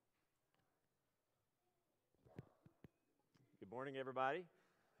morning, everybody.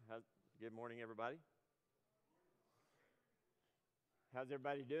 Good morning, everybody. How's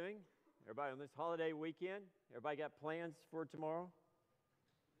everybody doing? Everybody on this holiday weekend? Everybody got plans for tomorrow?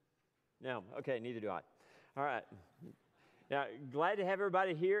 No? Okay, neither do I. All right. Now, glad to have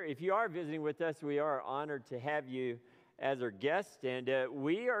everybody here. If you are visiting with us, we are honored to have you as our guest. And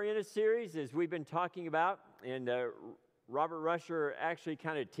we are in a series, as we've been talking about, and Robert Rusher actually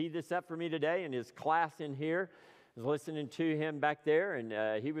kind of teed this up for me today in his class in here. I was listening to him back there,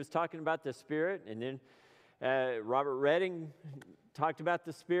 and he was talking about the Spirit, and then Robert Redding talked about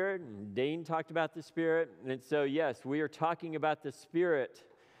the Spirit, and Dean talked about the Spirit. And so, yes, we are talking about the Spirit,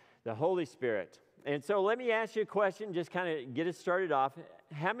 the Holy Spirit. And so let me ask you a question, just kind of get us started off.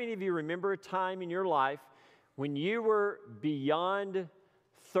 How many of you remember a time in your life when you were beyond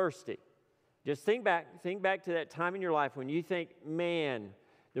thirsty? Just think back to that time in your life when you think, man,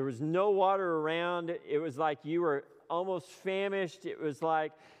 there was no water around. It was like you were almost famished. It was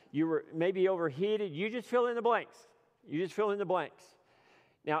like you were maybe overheated. You just fill in the blanks.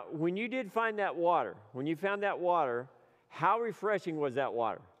 Now, when you did find that water, when you found that water, how refreshing was that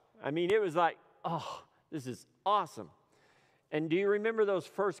water? I mean, it was like, oh, this is awesome. And do you remember those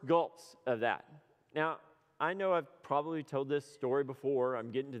first gulps of that? Now, I know I've probably told this story before.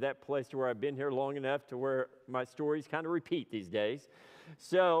 I'm getting to that place to where I've been here long enough to where my stories kind of repeat these days.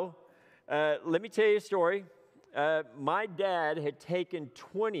 So let me tell you a story. My dad had taken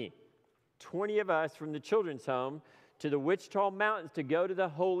 20 of us from the children's home to the Wichita Mountains to go to the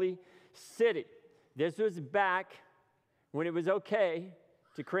Holy City. This was back when it was okay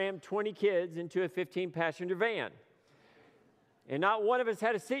to cram 20 kids into a 15-passenger van. And not one of us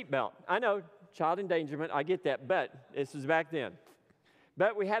had a seatbelt. I know, child endangerment, I get that, but this was back then.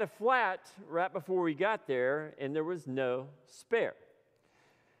 But we had a flat right before we got there, and there was no spare.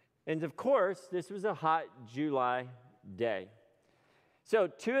 And of course, this was a hot July day. So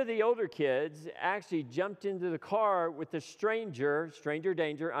 2 of the older kids actually jumped into the car with the stranger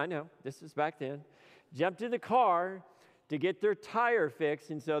danger, I know, this was back then, jumped in the car to get their tire fixed,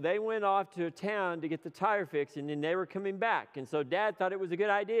 and so they went off to a town to get the tire fixed, and then they were coming back. And so Dad thought it was a good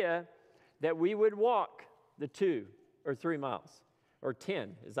idea that we would walk the 2 or 3 miles, or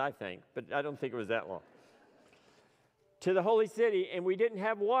 10, as I think, but I don't think it was that long, to the Holy City, and we didn't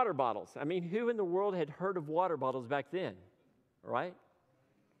have water bottles. I mean, who in the world had heard of water bottles back then, right?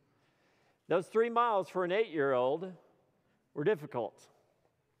 Those 3 miles for an 8-year-old were difficult.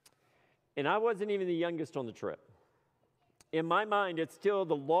 And I wasn't even the youngest on the trip. In my mind, it's still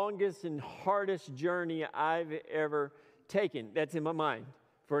the longest and hardest journey I've ever taken. That's in my mind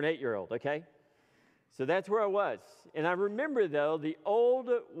for an 8-year-old, okay? So that's where I was. And I remember, though, the old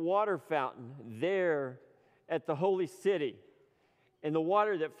water fountain there at the Holy City and the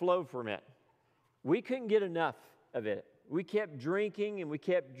water that flowed from it. We couldn't get enough of it. We kept drinking, and we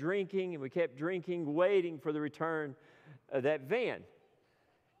kept drinking, and we kept drinking, waiting for the return of that van.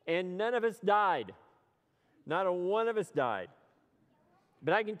 And none of us died. Not a one of us died.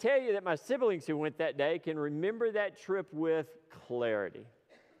 But I can tell you that my siblings who went that day can remember that trip with clarity.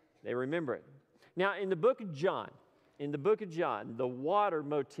 They remember it. Now, in the book of John, the water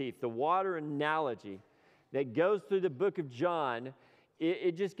motif, the water analogy that goes through the book of John,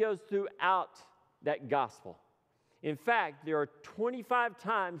 it just goes throughout that gospel. In fact, there are 25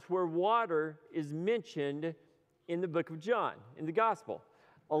 times where water is mentioned in the book of John, in the gospel.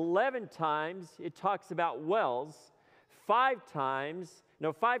 11 times it talks about wells, 5 times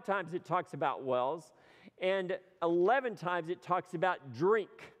it talks about wells, and 11 times it talks about drink.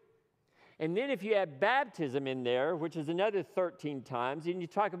 And then if you add baptism in there, which is another 13 times, and you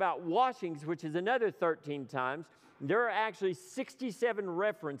talk about washings, which is another 13 times, there are actually 67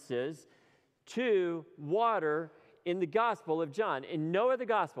 references to water in the Gospel of John. And no other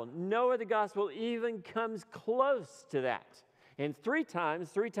gospel even comes close to that. And three times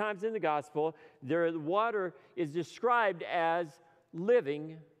in the Gospel, the water is described as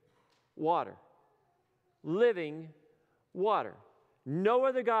living water. Living water. No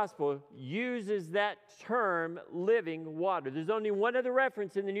other gospel uses that term, living water. There's only one other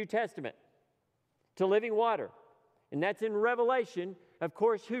reference in the New Testament to living water, and that's in Revelation. Of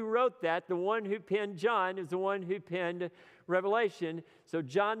course, who wrote that? The one who penned John is the one who penned Revelation. So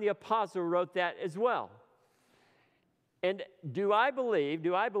John the Apostle wrote that as well. And do I believe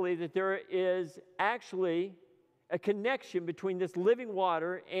that there is actually a connection between this living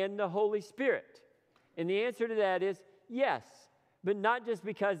water and the Holy Spirit? And the answer to that is yes. But not just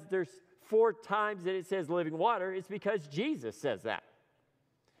because there's 4 times that it says living water, it's because Jesus says that.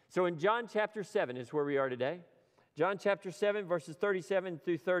 So in John chapter 7 is where we are today. John chapter 7, verses 37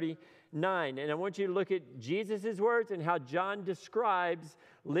 through 39. And I want you to look at Jesus' words and how John describes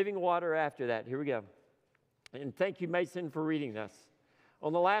living water after that. Here we go. And thank you, Mason, for reading this.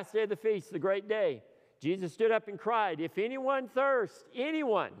 On the last day of the feast, the great day, Jesus stood up and cried, "If anyone thirsts,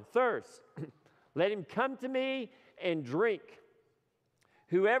 let him come to me and drink.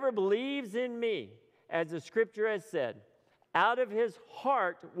 Whoever believes in me, as the scripture has said, out of his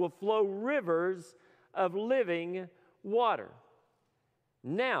heart will flow rivers of living water."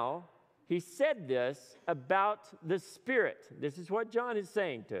 Now, he said this about the Spirit. This is what John is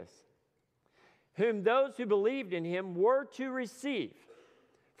saying to us. Whom those who believed in him were to receive.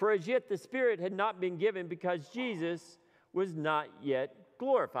 For as yet the Spirit had not been given because Jesus was not yet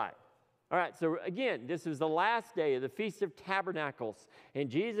glorified. All right, so again, this is the last day of the Feast of Tabernacles. And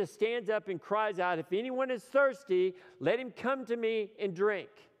Jesus stands up and cries out, "If anyone is thirsty, let him come to me and drink."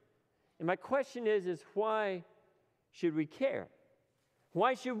 And my question is why should we care?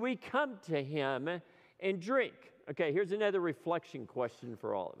 Why should we come to him and drink? Okay, here's another reflection question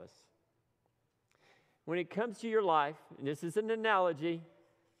for all of us. When it comes to your life, and this is an analogy,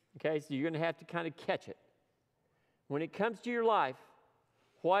 okay, so you're going to have to kind of catch it. When it comes to your life,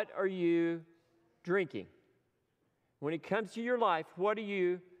 what are you drinking? When it comes to your life, what are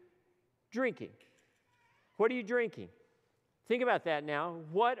you drinking? What are you drinking? Think about that now.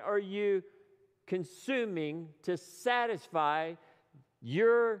 What are you consuming to satisfy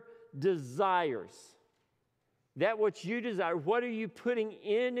your desires? That which you desire, what are you putting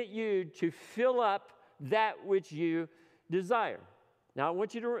in you to fill up that which you desire? Now, I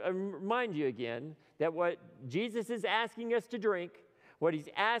want you to remind you again that what Jesus is asking us to drink, what he's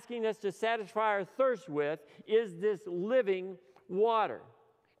asking us to satisfy our thirst with, is this living water.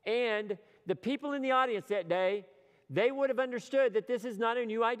 And the people in the audience that day, they would have understood that this is not a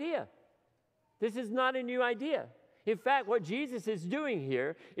new idea. This is not a new idea. In fact, what Jesus is doing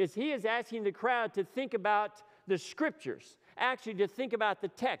here is he is asking the crowd to think about the scriptures, actually to think about the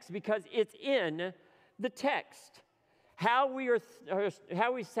text, because it's in the text. How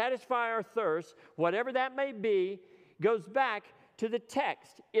we satisfy our thirst, whatever that may be, goes back to the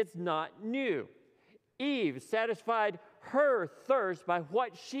text. It's not new. Eve satisfied her thirst by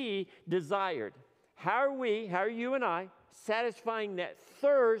what she desired. How are you and I satisfying that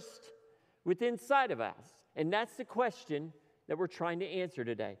thirst within inside of us? And that's the question that we're trying to answer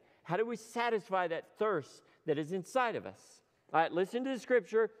today. How do we satisfy that thirst that is inside of us? All right, listen to the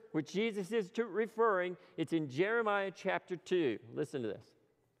scripture which Jesus is referring. It's in Jeremiah chapter 2. Listen to this.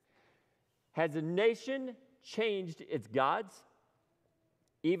 Has a nation changed its gods,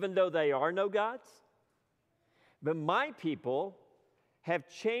 even though they are no gods? But my people have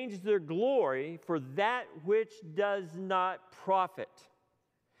changed their glory for that which does not profit.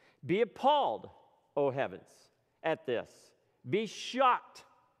 Be appalled, O heavens, at this. Be shocked.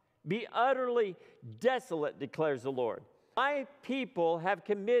 Be utterly desolate, declares the Lord. My people have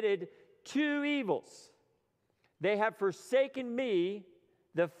committed two evils. They have forsaken me,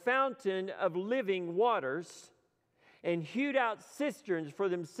 the fountain of living waters, and hewed out cisterns for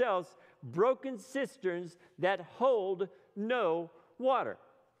themselves, broken cisterns that hold no water.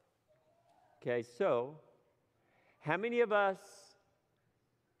 Okay, so how many of us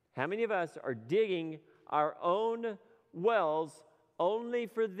are digging our own wells only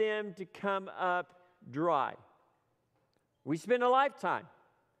for them to come up dry? We spend a lifetime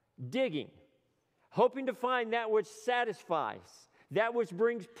digging, hoping to find that which satisfies, that which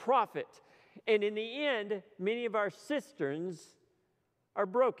brings profit. And in the end, many of our cisterns are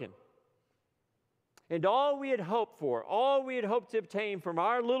broken. And all we had hoped for, all we had hoped to obtain from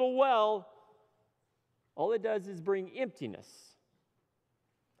our little well, all it does is bring emptiness.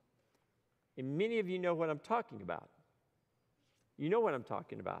 And many of you know what I'm talking about. You know what I'm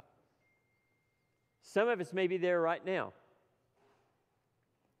talking about. Some of us may be there right now.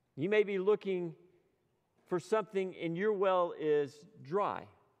 You may be looking for something and your well is dry.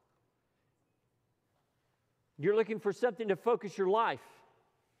 You're looking for something to focus your life.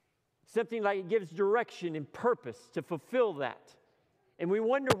 Something like it gives direction and purpose to fulfill that. And we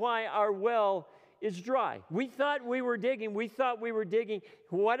wonder why our well is dry. We thought we were digging.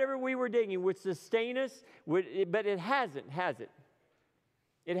 Whatever we were digging would sustain us, but it hasn't, has it?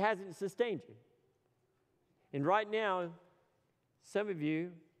 It hasn't sustained you. And right now, some of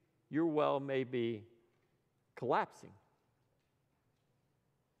you, your well may be collapsing.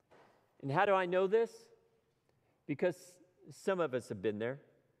 And how do I know this? Because some of us have been there.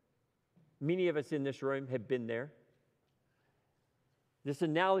 Many of us in this room have been there. This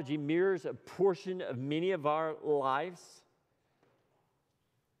analogy mirrors a portion of many of our lives.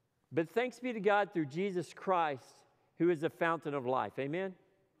 But thanks be to God through Jesus Christ, who is the fountain of life. Amen?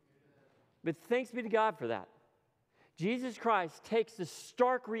 But thanks be to God for that. Jesus Christ takes the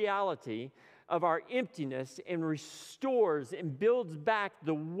stark reality of our emptiness and restores and builds back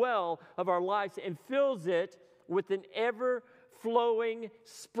the well of our lives and fills it with an ever-flowing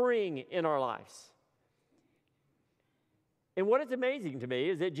spring in our lives. And what is amazing to me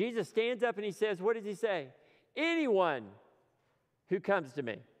is that Jesus stands up and he says, what does he say? Anyone who comes to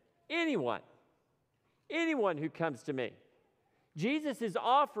me. Anyone who comes to me. Jesus is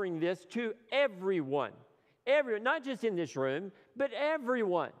offering this to everyone. Everyone, not just in this room, but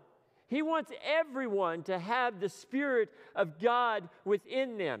everyone. He wants everyone to have the Spirit of God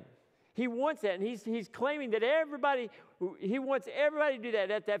within them. He wants that, and he's claiming that he wants everybody to do that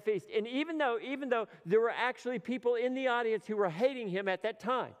at that feast. And even though there were actually people in the audience who were hating him at that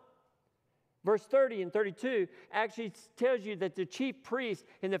time. Verse 30 and 32 actually tells you that the chief priests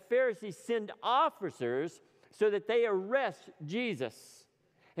and the Pharisees send officers so that they arrest Jesus.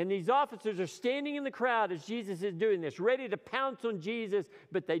 And these officers are standing in the crowd as Jesus is doing this, ready to pounce on Jesus,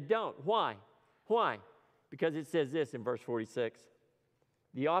 but they don't. Why? Why? Because it says this in verse 46.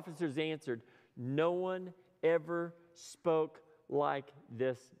 The officers answered, no one ever spoke like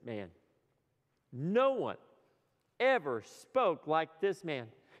this man. No one ever spoke like this man.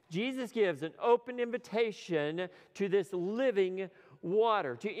 Jesus gives an open invitation to this living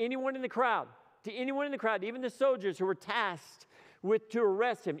water, to anyone in the crowd, even the soldiers who were tasked to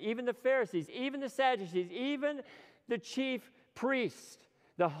arrest him, even the Pharisees, even the Sadducees, even the chief priests.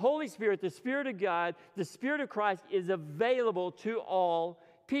 The Holy Spirit, the Spirit of God, the Spirit of Christ is available to all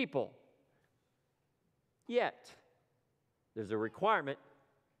people. Yet, there's a requirement.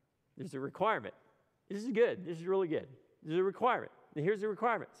 There's a requirement. This is good. This is really good. There's a requirement. And here's the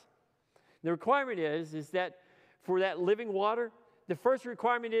requirements. The requirement is that for that living water, the first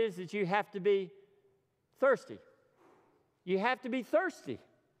requirement is that you have to be thirsty. You have to be thirsty.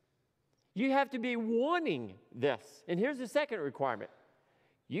 You have to be wanting this. And here's the second requirement.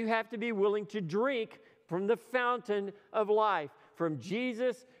 You have to be willing to drink from the fountain of life, from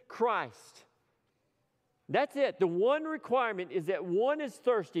Jesus Christ. That's it. The one requirement is that one is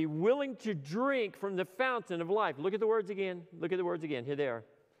thirsty, willing to drink from the fountain of life. Look at the words again. Look at the words again. Here they are.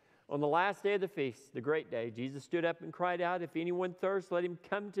 On the last day of the feast, the great day, Jesus stood up and cried out, if anyone thirsts, let him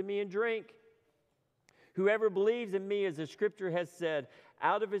come to me and drink. Whoever believes in me, as the scripture has said,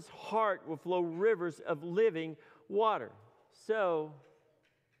 out of his heart will flow rivers of living water. So,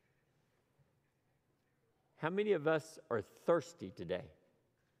 how many of us are thirsty today?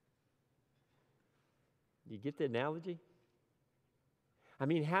 Do you get the analogy? I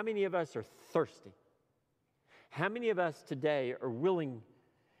mean, how many of us are thirsty? How many of us today are willing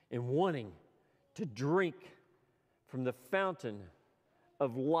and wanting to drink from the fountain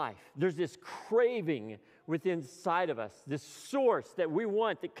of life? There's this craving within inside of us, this source that we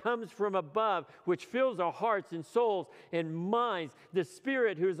want that comes from above, which fills our hearts and souls and minds. The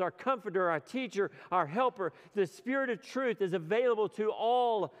Spirit, who is our comforter, our teacher, our helper, the Spirit of truth is available to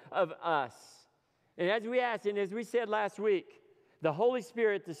all of us. And as we asked, and as we said last week, the Holy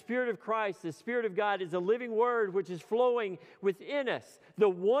Spirit, the Spirit of Christ, the Spirit of God is a living word which is flowing within us. The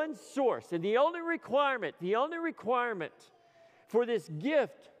one source and the only requirement for this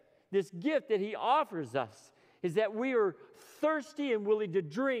gift that he offers us is that we are thirsty and willing to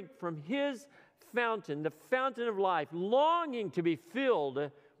drink from his fountain, the fountain of life, longing to be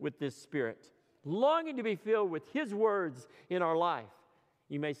filled with this Spirit, longing to be filled with his words in our life.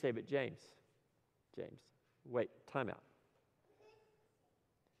 You may say, but James, wait, time out.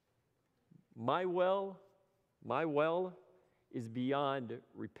 My well is beyond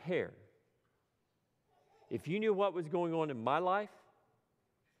repair. If you knew what was going on in my life,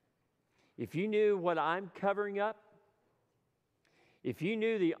 if you knew what I'm covering up, if you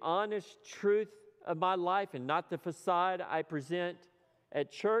knew the honest truth of my life and not the facade I present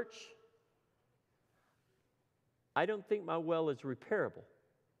at church, I don't think my well is repairable.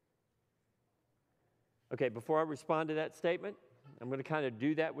 Okay, before I respond to that statement, I'm going to kind of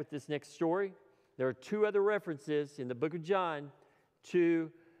do that with this next story. There are two other references in the book of John to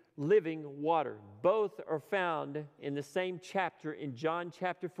living water. Both are found in the same chapter in John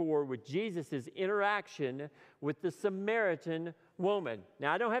chapter 4 with Jesus' interaction with the Samaritan woman.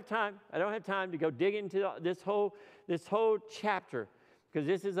 Now, I don't have time to go dig into this whole chapter, because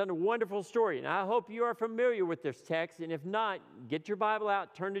this is a wonderful story. And I hope you are familiar with this text. And if not, get your Bible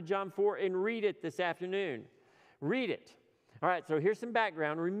out, turn to John 4, and read it this afternoon. Read it. All right, so here's some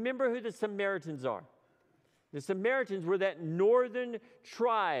background. Remember who the Samaritans are. The Samaritans were that northern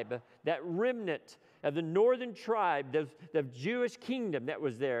tribe, that remnant of the northern tribe, the Jewish kingdom that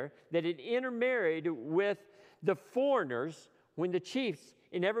was there, that had intermarried with the foreigners when the chiefs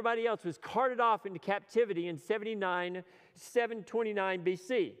and everybody else was carted off into captivity in 729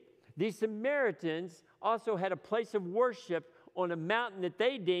 BC. These Samaritans also had a place of worship on a mountain that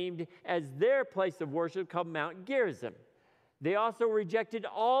they deemed as their place of worship called Mount Gerizim. They also rejected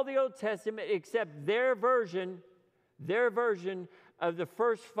all the Old Testament except their version of the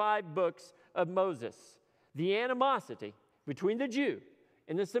first 5 books of Moses. The animosity between the Jew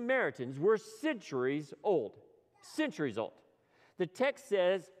and the Samaritans were centuries old. Centuries old. The text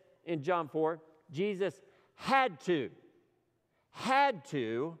says in John 4, Jesus had to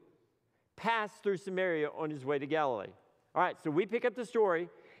pass through Samaria on his way to Galilee. All right, so we pick up the story,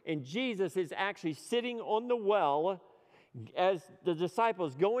 and Jesus is actually sitting on the well as the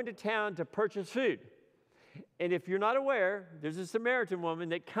disciples go into town to purchase food. And if you're not aware, there's a Samaritan woman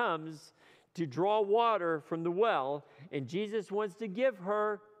that comes to draw water from the well, and Jesus wants to give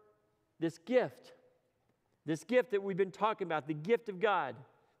her this gift that we've been talking about, the gift of God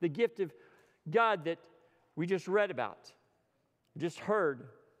that we just read about, just heard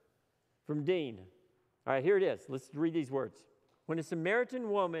from Dean. All right, here it is. Let's read these words. When a Samaritan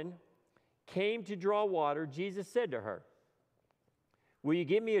woman came to draw water, Jesus said to her, "Will you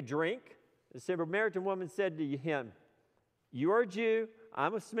give me a drink?" The Samaritan woman said to him, "You are a Jew,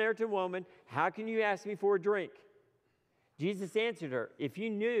 I'm a Samaritan woman. How can you ask me for a drink?" Jesus answered her, "If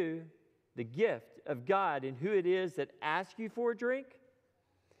you knew the gift of God and who it is that asks you for a drink,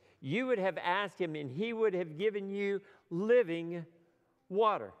 you would have asked him and he would have given you living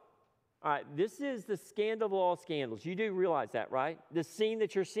water." All right, this is the scandal of all scandals. You do realize that, right? The scene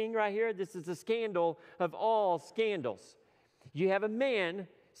that you're seeing right here, this is the scandal of all scandals. You have a man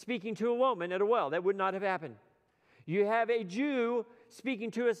speaking to a woman at a well. That would not have happened. You have a Jew speaking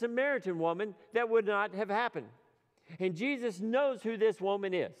to a Samaritan woman. That would not have happened. And Jesus knows who this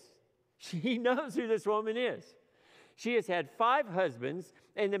woman is. He knows who this woman is. She has had 5 husbands,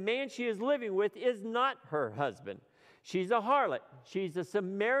 and the man she is living with is not her husband. She's a harlot. She's a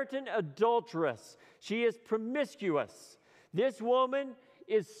Samaritan adulteress. She is promiscuous. This woman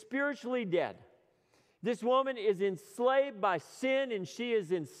is spiritually dead. This woman is enslaved by sin, and she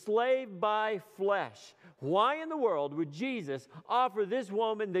is enslaved by flesh. Why in the world would Jesus offer this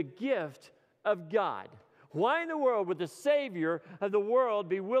woman the gift of God? Why in the world would the Savior of the world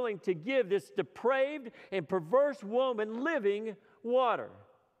be willing to give this depraved and perverse woman living water?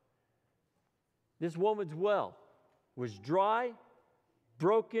 This woman's well was dry,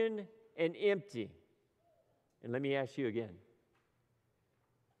 broken, and empty. And let me ask you again,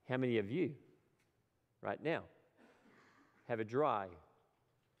 how many of you right now have a dry,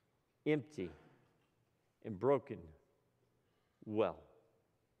 empty, and broken well?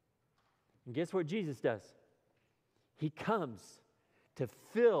 And guess what Jesus does? He comes to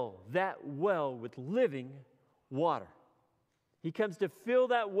fill that well with living water. He comes to fill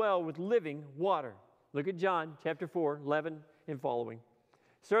that well with living water. Look at John chapter 4, 11 and following.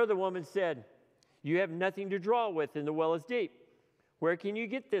 "Sir," the woman said, "you have nothing to draw with, and the well is deep. Where can you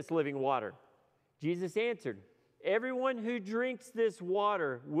get this living water?" Jesus answered, "Everyone who drinks this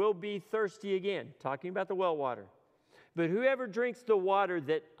water will be thirsty again," talking about the well water. "But whoever drinks the water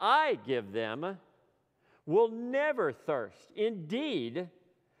that I give them will never thirst. Indeed,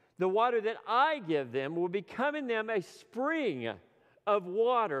 the water that I give them will become in them a spring of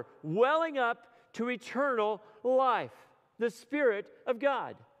water welling up to eternal life, the Spirit of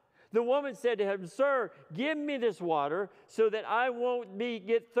God." The woman said to him, "Sir, give me this water so that I won't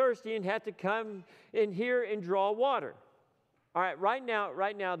get thirsty and have to come in here and draw water." All right, right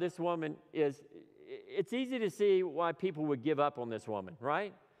now, this woman it's easy to see why people would give up on this woman,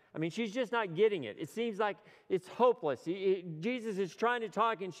 right? I mean, she's just not getting it. It seems like it's hopeless. Jesus is trying to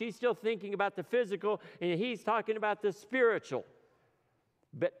talk, and she's still thinking about the physical, and he's talking about the spiritual.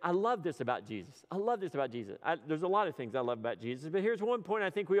 But I love this about Jesus. There's a lot of things I love about Jesus, but here's one point I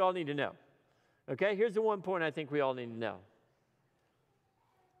think we all need to know. Okay? Here's the one point I think we all need to know.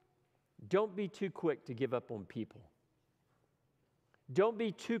 Don't be too quick to give up on people. Don't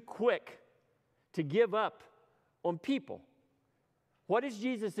be too quick to give up on people. What is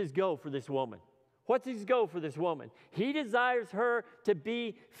Jesus' goal for this woman? What's his goal for this woman? He desires her to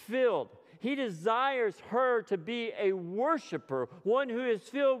be filled. He desires her to be a worshiper, one who is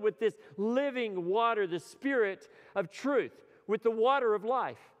filled with this living water, the Spirit of truth, with the water of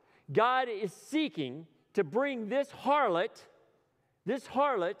life. God is seeking to bring this harlot,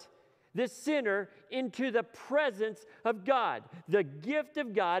 this sinner, into the presence of God. The gift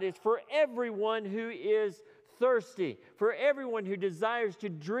of God is for everyone who is thirsty, for everyone who desires to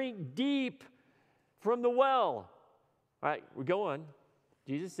drink deep from the well. All right, we go on.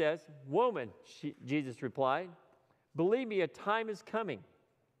 Jesus says, woman, Jesus replied, believe me, a time is coming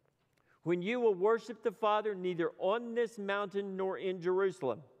when you will worship the Father neither on this mountain nor in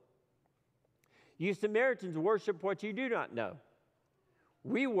Jerusalem. You Samaritans worship what you do not know.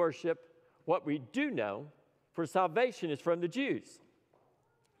 We worship what we do know, for salvation is from the Jews.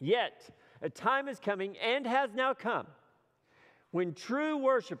 Yet a time is coming and has now come when true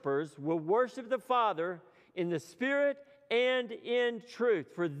worshipers will worship the Father in the Spirit and in truth,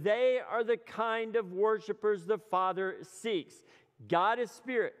 for they are the kind of worshipers the Father seeks. God is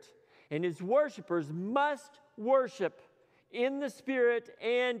Spirit, and His worshipers must worship in the Spirit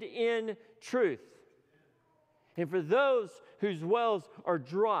and in truth. And for those whose wells are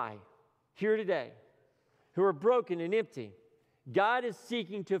dry here today, who are broken and empty, God is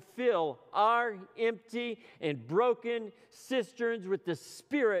seeking to fill our empty and broken cisterns with the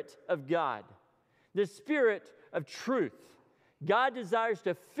Spirit of God, the Spirit of truth. God desires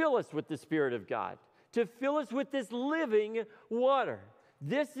to fill us with the Spirit of God, to fill us with this living water.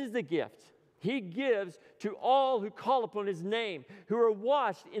 This is the gift He gives to all who call upon His name, who are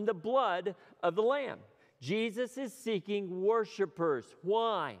washed in the blood of the Lamb. Jesus is seeking worshipers.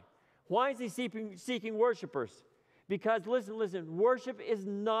 Why? Why is He seeking worshipers? Because, listen, worship is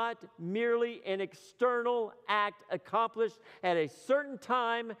not merely an external act accomplished at a certain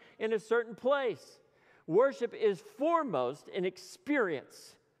time in a certain place. Worship is foremost an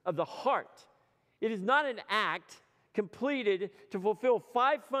experience of the heart. It is not an act completed to fulfill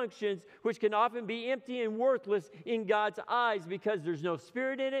 5 functions which can often be empty and worthless in God's eyes because there's no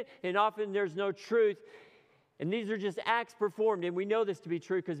Spirit in it and often there's no truth. And these are just acts performed, and we know this to be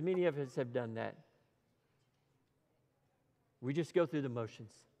true because many of us have done that. We just go through the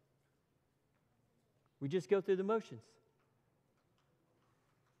motions. We just go through the motions.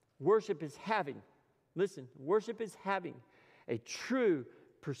 Worship is having a true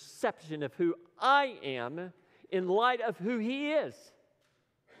perception of who I am in light of who He is.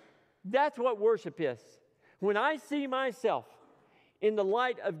 That's what worship is. When I see myself in the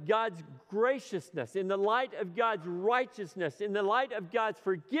light of God's graciousness, in the light of God's righteousness, in the light of God's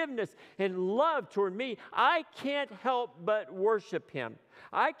forgiveness and love toward me, I can't help but worship Him.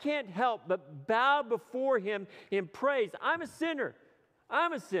 I can't help but bow before Him in praise. I'm a sinner.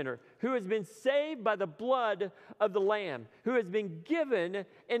 I'm a sinner who has been saved by the blood of the Lamb, who has been given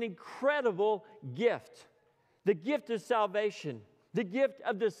an incredible gift, the gift of salvation, the gift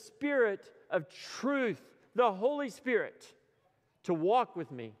of the Spirit of truth, the Holy Spirit, to walk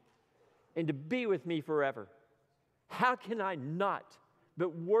with me and to be with me forever. How can I not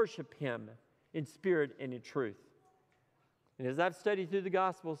but worship Him in spirit and in truth? And as I've studied through the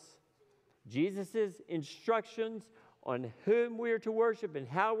Gospels, Jesus' instructions on whom we are to worship and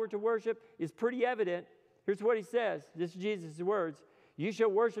how we're to worship is pretty evident. Here's what He says. This is Jesus' words. You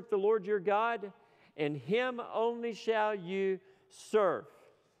shall worship the Lord your God, and Him only shall you serve.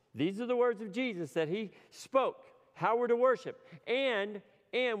 These are the words of Jesus that He spoke. How we're to worship. And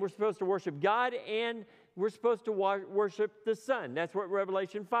we're supposed to worship God, and we're supposed to worship the Son. That's what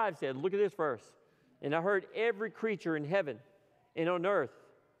Revelation 5 said. Look at this verse. And I heard every creature in heaven and on earth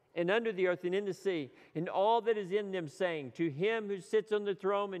and under the earth and in the sea, and all that is in them, saying, to Him who sits on the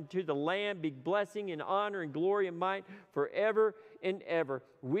throne and to the Lamb be blessing and honor and glory and might forever and ever.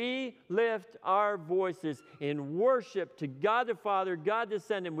 We lift our voices in worship to God the Father, God the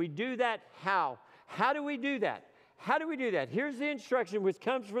Son, and we do that how? How do we do that? How do we do that? Here's the instruction which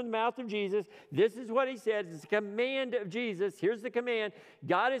comes from the mouth of Jesus. This is what He said. It's a command of Jesus. Here's the command.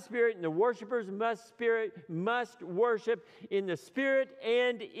 God is Spirit, and the worshipers must worship in the Spirit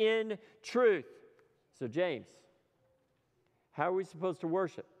and in truth. So James, how are we supposed to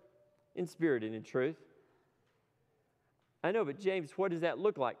worship? In spirit and in truth. I know, but James, what does that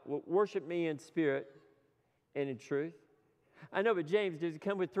look like? Well, worship me in spirit and in truth. I know, but James, does it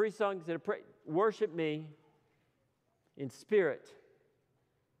come with 3 songs that are worship me in spirit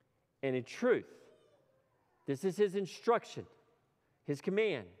and in truth? This is His instruction, His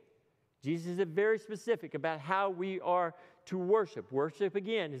command. Jesus is very specific about how we are to worship. Worship,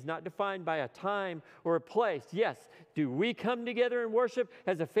 again, is not defined by a time or a place. Yes, do we come together and worship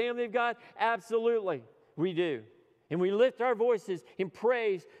as a family of God? Absolutely, we do. And we lift our voices in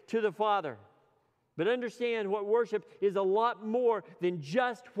praise to the Father. But understand what worship is a lot more than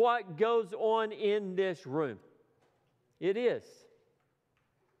just what goes on in this room. It is.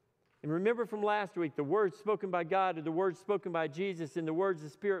 And remember from last week, the words spoken by God are the words spoken by Jesus, and the words the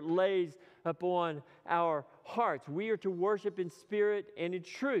Spirit lays upon our hearts. We are to worship in spirit and in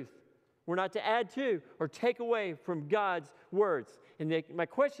truth. We're not to add to or take away from God's words. And my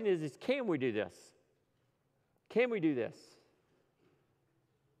question is can we do this? Can we do this?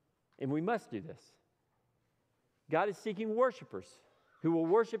 And we must do this. God is seeking worshipers who will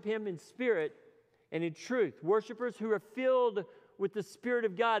worship Him in spirit and in truth. Worshipers who are filled with the Spirit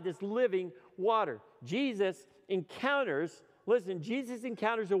of God, this living water. Jesus encounters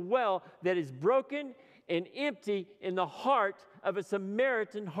a well that is broken and empty in the heart of a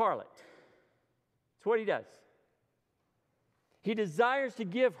Samaritan harlot. That's what He does. He desires to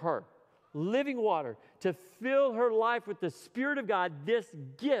give her living water to fill her life with the Spirit of God, this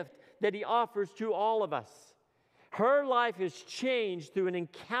gift that He offers to all of us. Her life is changed through an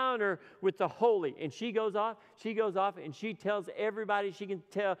encounter with the holy. And she goes off and she tells everybody she can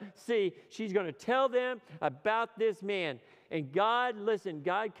see. She's going to tell them about this man. And God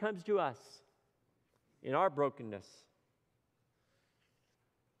comes to us in our brokenness.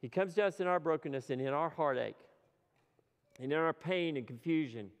 He comes to us in our brokenness and in our heartache and in our pain and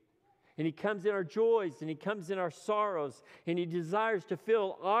confusion. And He comes in our joys and He comes in our sorrows. And He desires to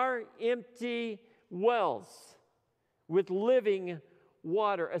fill our empty wells with living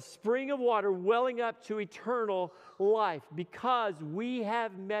water, a spring of water welling up to eternal life, because we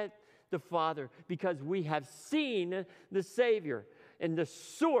have met the Father, because we have seen the Savior, and the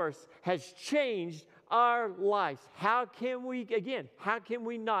source has changed our lives. How can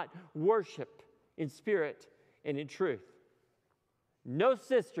we not worship in spirit and in truth? No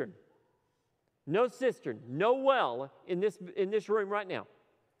cistern, no well in this room right now.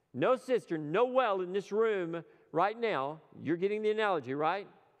 No cistern, no well in this room right now. You're getting the analogy, right?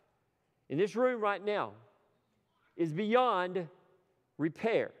 In this room right now is beyond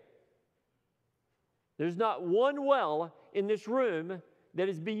repair. There's not one well in this room that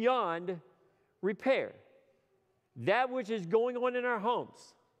is beyond repair. That which is going on in our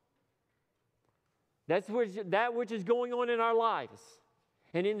homes, that which is going on in our lives,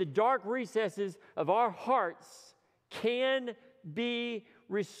 and in the dark recesses of our hearts can be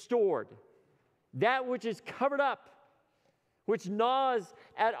restored. That which is covered up, which gnaws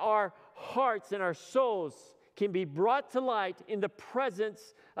at our hearts and our souls, can be brought to light in the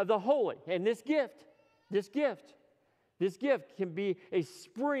presence of the holy. And this gift can be a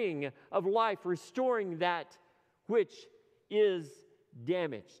spring of life, restoring that which is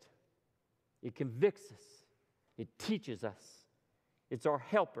damaged. It convicts us. It teaches us. It's our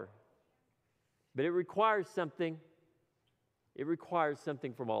helper. But it requires something. It requires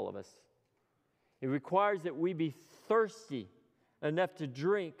something from all of us. It requires that we be thirsty enough to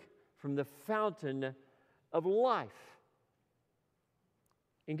drink from the fountain of life.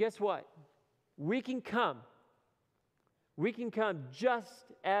 And guess what? We can come. We can come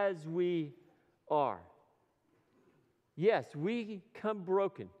just as we are. Yes, we come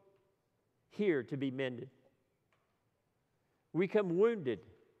broken here to be mended. We come wounded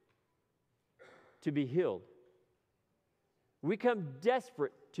to be healed. We come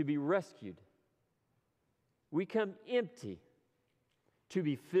desperate to be rescued. We come empty to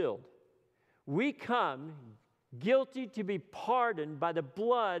be filled. We come guilty to be pardoned by the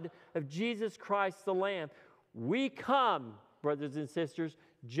blood of Jesus Christ the Lamb. We come, brothers and sisters,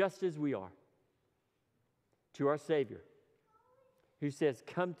 just as we are, to our Savior, who says,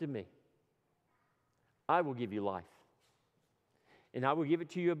 "Come to me. I will give you life, and I will give it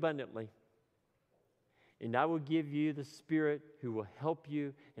to you abundantly, and I will give you the Spirit who will help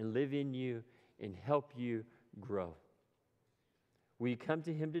you and live in you and help you grow." Will you come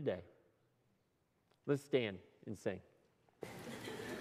to Him today? Let's stand and sing.